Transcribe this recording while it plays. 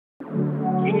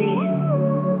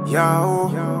Yo,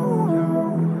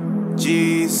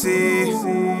 GC.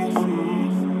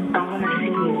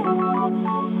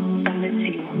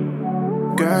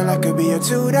 Girl, I could be a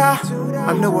tutor.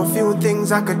 I know a few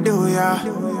things I could do, yeah.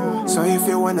 So if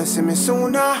you wanna see me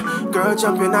sooner, girl,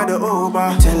 jump in at the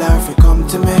Uber. Tell her if you come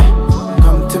to me,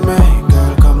 come to me,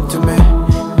 girl, come to me,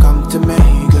 come to me,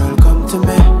 girl, come to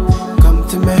me, come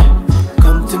to me,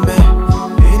 come to me.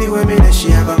 Anyway, me that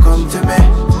she ever come to me,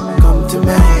 come to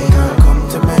me, girl, come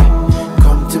to me,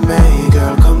 come to me,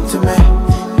 girl, come to me,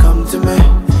 come to me,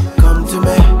 come to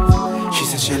me. She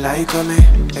said she like me,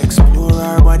 explore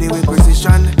her body with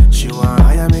precision. She want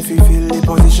hire me if you feel the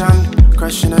position.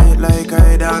 Crashing on it like a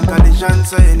head-on collision.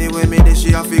 So anyway, me that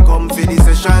she have to come for the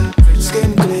session.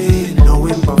 Skin clean, no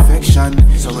imperfection.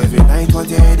 So every night what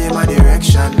you head in my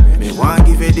direction. Me want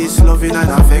give you this loving and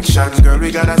affection. Girl, we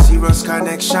got a serious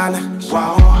connection.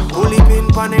 Wow, pull it pin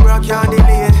pan the rock can't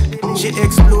delay. She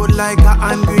explode like a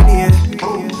hand grenade.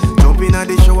 Jump in at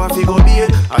the shower fi go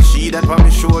beat. I she that for me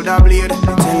shoulder blade. Tell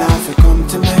her if you come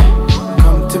to me,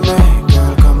 come to me,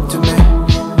 girl, come to me,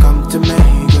 come to me,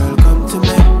 girl, come to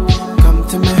me, come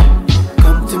to me,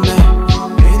 come to me.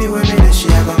 Anyway, me that she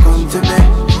ever come to me,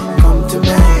 come to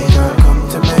me, girl, come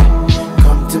to me,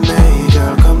 come to me,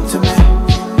 girl, come to me,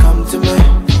 come to me,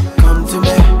 come to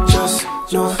me. Just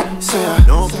know, say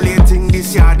no plating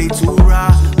this yard the too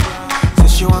raw. Say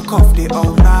she want cuff the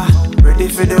outlaw. Ready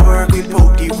for the work, we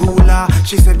poke the ruler.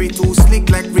 She said be too slick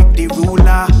like Rick the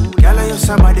ruler. Girl, I you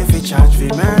somebody for charge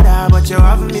for murder, but you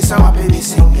haven't me so happy me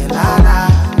singing la la.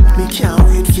 Me can't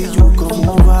wait for you come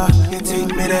over. You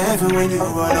take me to heaven when you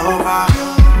run over.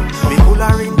 Me pull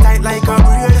her in tight like a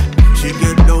braid. She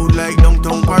get loud like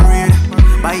downtown parade.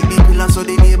 Bite the pillar so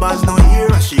the neighbors don't hear.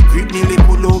 She grip nearly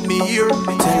pull out me ear.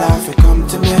 Tell her if you come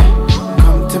to me,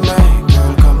 come to me,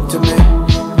 girl, come to me,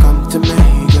 come to me,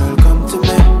 girl, come to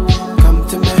me, come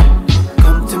to me,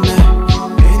 come to me.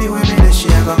 Anyway, me that she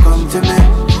ever come to me,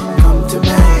 come to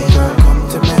me, girl, come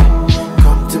to me,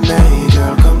 come to me,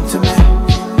 girl, come to me,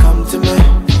 come to me,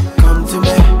 come to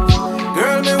me.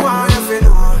 Girl, me want you to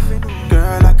know,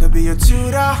 girl, I could be your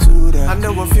tutor. I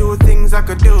know a few things I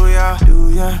could do, yeah.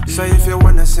 So if you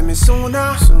wanna see me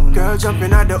sooner, girl, jump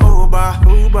in at the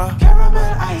Uber.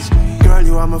 Caramel ice cream. Girl,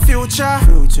 you are my future.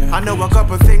 I know a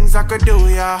couple things I could do,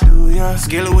 yeah.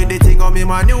 Skill with the thing on me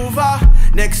maneuver.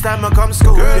 Next time I come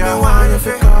school, girl, yeah. Me want you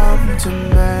to come to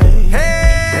me.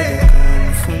 Hey,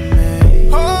 come for me.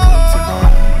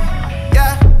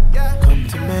 Yeah, come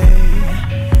to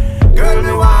me. Girl,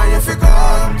 me want you to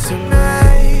come to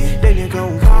me. Then you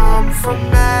gon' come for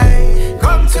me.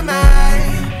 Come to me.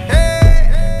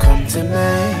 Hey, come to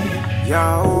me.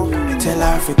 Yo, tell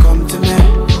her if you come to me.